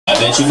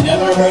bet you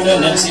never heard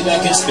an MC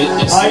that can spit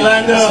this.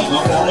 Highlander.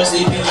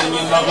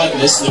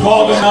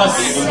 Gorganus.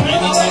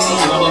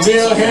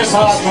 Real hip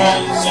hop,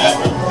 man.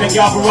 Thank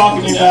y'all for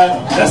rocking me,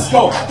 man. Let's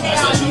go. I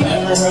bet you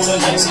never heard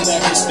an MC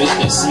that can spit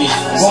this.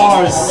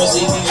 Bars.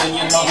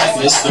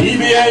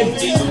 EBA.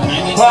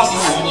 Pops.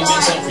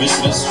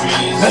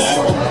 Let's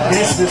go.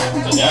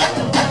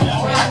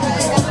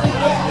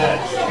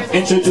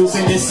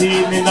 Introducing this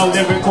evening, a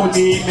lyrical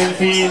demon,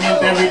 feeling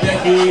very the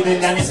heathen,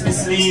 and it's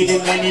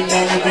misleading. Many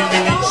men,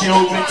 women, and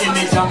children,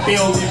 image I'm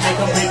building, make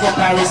them pay for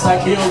Paris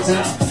like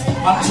Hilton.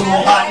 I'm too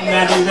hot,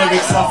 man, the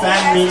lyrics are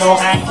fan me, no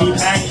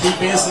hanky-panky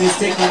business,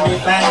 taking me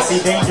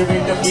fancy, danger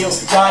in the field.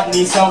 God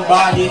needs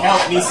somebody,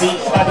 help me see,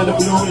 out of the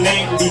blue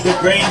lately, the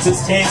brains is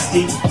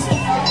tasty.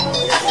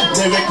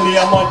 Lyrically,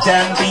 I'm a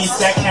damn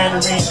beast that can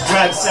reach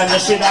straps and the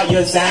shit out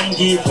your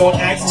zangies. Don't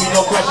ask me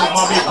no question,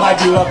 I'll reply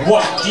to you like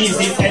what? Geez,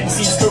 these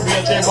MC's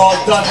careers, they're all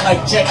done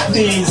like check,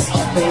 please.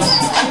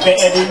 The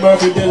Eddie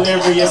Murphy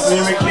delirious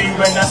lyrically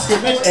when I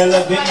scrimmage,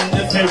 elevating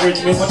the pyramid.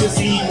 What you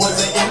see was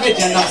an image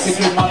and I'm sick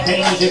with my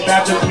pain. If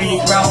after 3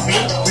 ground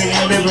beat,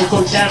 winning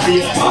lyrical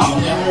champion.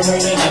 You never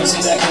heard an MC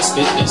that can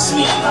spit this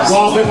sneeze.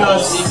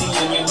 Gorganus.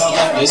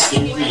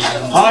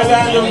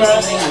 Highlander,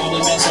 man.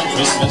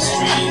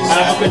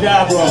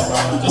 Abracadabra.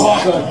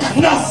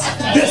 Gorganus.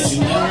 This.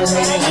 You never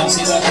heard an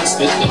MC that can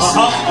spit this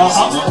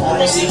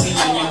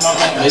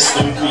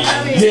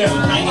Yeah.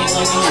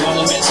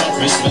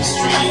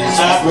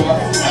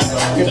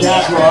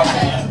 Abracadabra.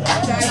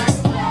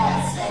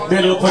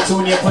 Little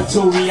Petunia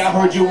Patooey, I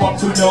heard you up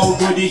to no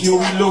goody,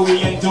 Huey,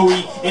 Louie, and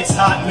Dewey. It's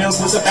hot milk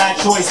was a bad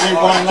choice, they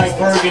run like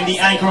Burgundy.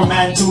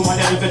 Anchorman 2, my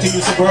never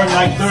continues to burn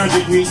like 3rd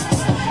degree.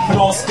 But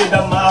don't spit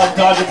a mile,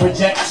 dodge a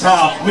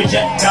projectile.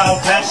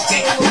 Projectile, flash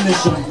stick,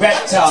 finish a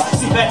reptile.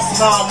 See that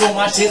smile, know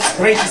my shit's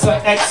crazy, so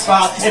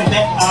X-File. And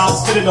that I'll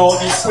spit it all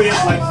these squares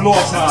like floor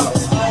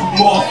tiles.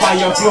 More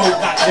fire flow,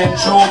 got them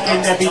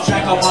choking every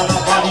track up on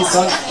our body,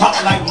 son. Hot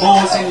like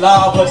molten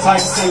lava,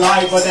 type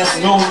saliva that's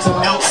known to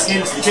melt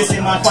skin. This is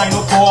my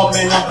final form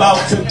and I'm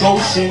about to go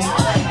shin.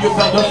 You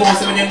felt the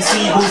force of an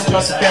MC who's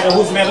just better,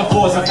 whose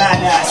metaphors are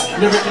badass.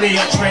 Lyrically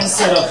a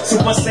trendsetter,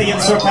 Super Saiyan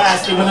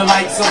surpassed even the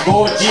likes of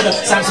Gorganus.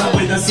 Samson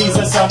with the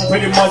Caesar, son,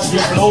 pretty much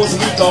your flows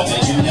weak up.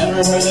 Bet you never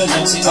heard an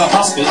MC that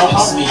can spit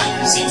this me.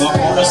 See my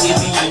chorus, see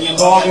the union,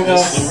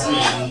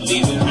 Gorganus.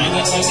 leave him hanging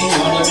like the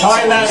ornaments.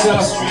 Highlander.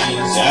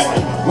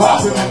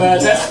 Rock with me, man,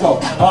 let's go.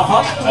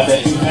 I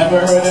bet you never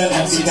heard an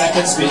MC that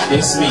can spit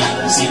this me.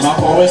 See my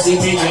chorus, see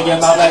me in your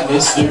mouth like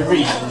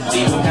mystery.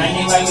 Leave him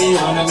hanging like the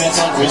ornaments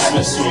on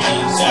Christmas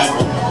trees.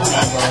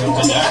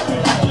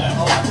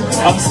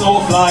 I'm so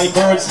fly,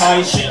 birds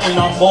high, shitting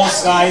on both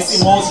skies.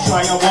 See most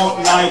try, I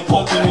won't lie,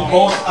 poking in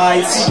both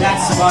eyes. See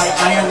that's why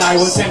I and I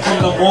was sent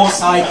from the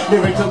most high.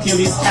 Lyrical kill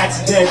these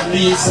cats dead,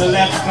 leaves the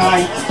left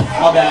guy.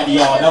 My bad,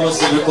 y'all, that was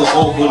lyrical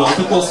overload.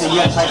 People see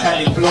a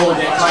Titanic flow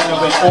that kind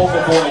of went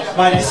overboard.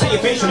 Might I say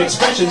your facial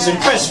expressions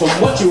impressed from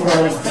what you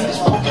heard?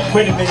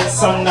 Wait a minute,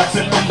 son, I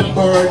flipping the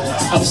bird.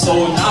 I'm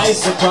so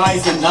nice,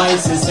 surprised the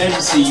nicest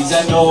MCs.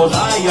 And no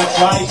lie, I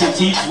try to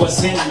teach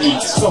what's in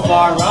me. So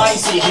far I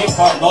see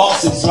hip-hop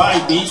lost its right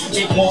beat.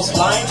 It most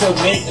blind to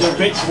make the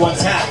rich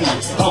ones happy.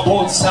 I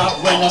won't stop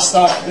when I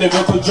start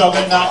lyrical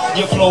juggernaut.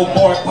 Your flow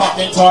board,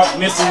 popping tart,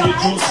 missing your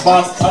juice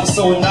box. I'm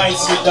so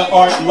nice with the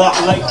art lock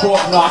like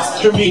pork knocks.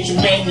 To reach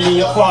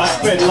many across,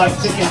 spread like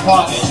chicken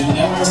pox. Bet you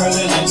never heard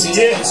an MC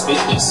that can spit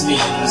this me.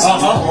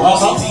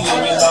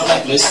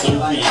 Like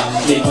Listerine.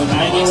 Leave them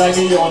hanging like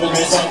the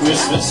ornaments on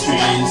Christmas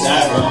trees.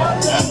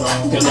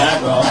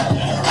 Abracadabra.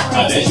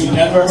 I bet you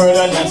never heard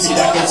an MC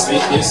that can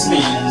spit this me.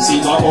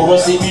 See my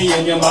chorus, see me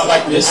in your mouth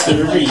like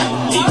Listerine.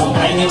 Leave them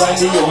hanging like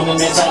the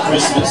ornaments on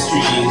Christmas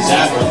trees.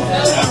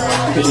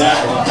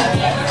 Abracadabra.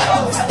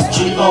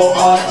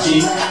 Gorganus.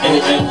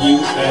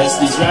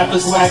 These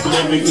rappers whack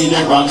lyrically,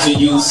 their rhymes are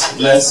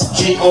useless.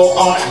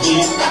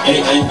 Gorganus.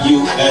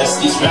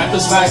 These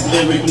rappers whack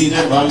lyrically,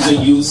 their rhymes are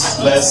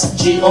useless.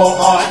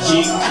 Gorganus.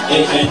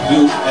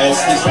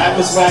 These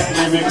rappers whack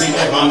lyrically,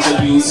 their rhymes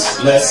are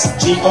useless.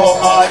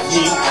 Gorganus.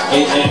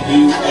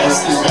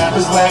 These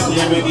rappers whack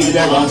lyrically,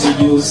 their rhymes are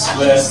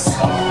useless.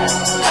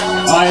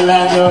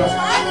 Highlander.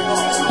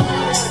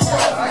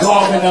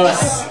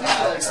 Gorganus.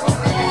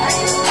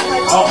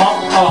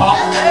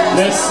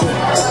 Listen.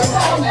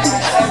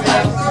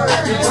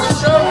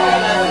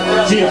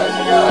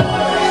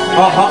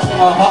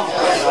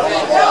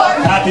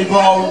 Happy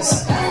Bones.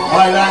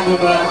 Highlander,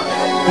 man.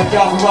 Thank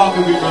y'all for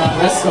welcoming me, man.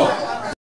 Let's go.